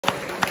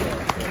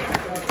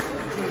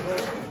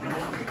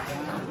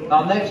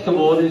Our next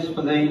award is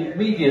for the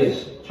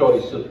media's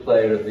choice of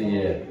Player of the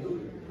Year,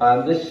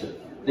 and this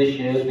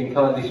year has been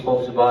kindly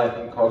sponsored by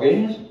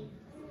Coggins,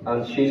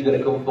 and she's going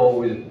to come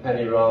forward with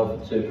Penny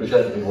Ralph to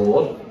present the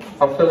award.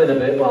 I'll fill in a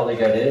bit while they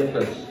get here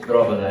because they're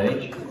of an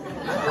age.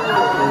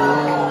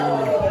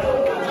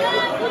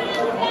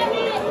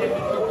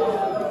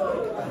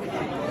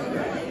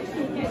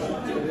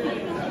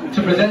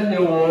 To present the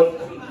award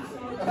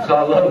is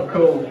our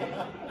local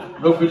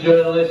rugby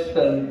journalist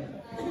and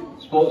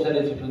sports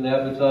editor from the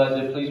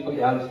Advertiser. Please put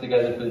your hands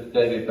together for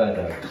David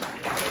Beddows.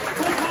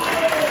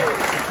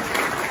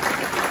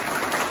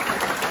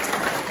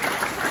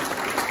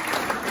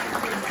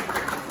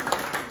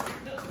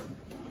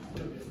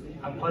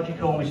 I'm glad you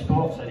call me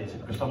sports editor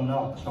because I'm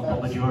not, so I'm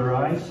bothered you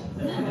arise.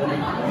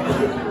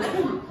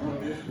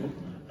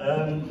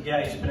 Yeah,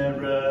 it's been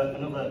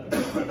another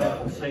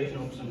eventful season,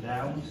 ups and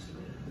downs.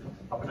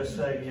 I've got to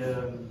say,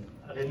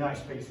 I did a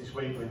nice piece this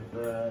week with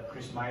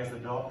Chris Myers, the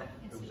doc,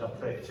 who was had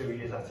 32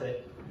 years at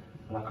it,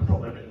 and I could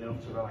probably have written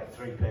enough to write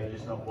 3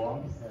 pages, not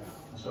 1.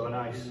 So a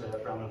nice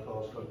round of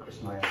applause for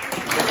Chris Myers.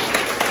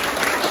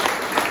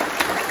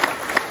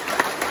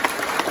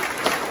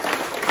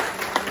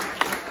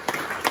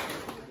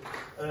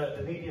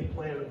 The Media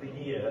Player of the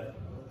Year,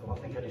 I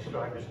think I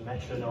described as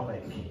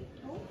metronomic,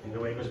 in the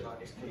way it was.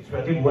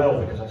 I did well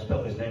because I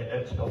spelled his name,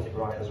 spelled it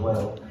right as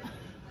well.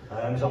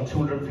 He's on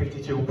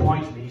 252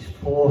 points, and he's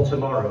 4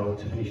 tomorrow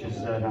to finish his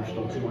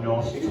national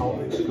 2-0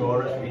 top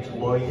scorer. It's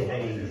Lloyd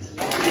Hayes.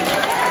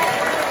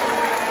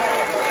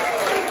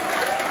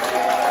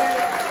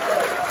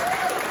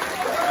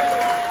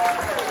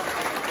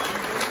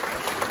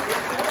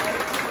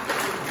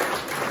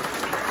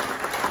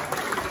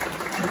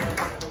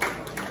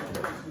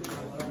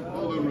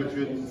 Hello,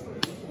 Richard.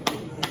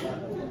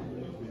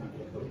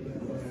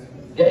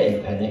 Get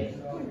in, Penny.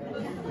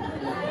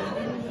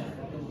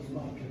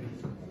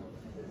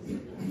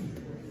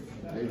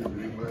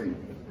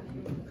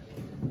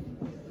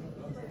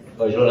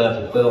 Oh, he's run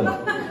out of film.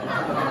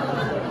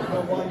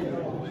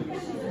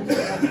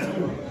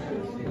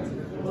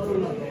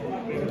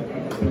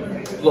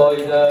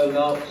 Lloyd, no,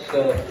 not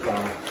surf,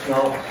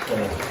 not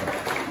surf.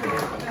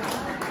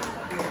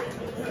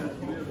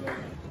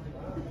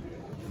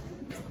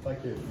 Thank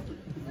you.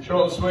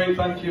 Short and sweet,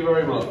 thank you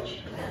very much.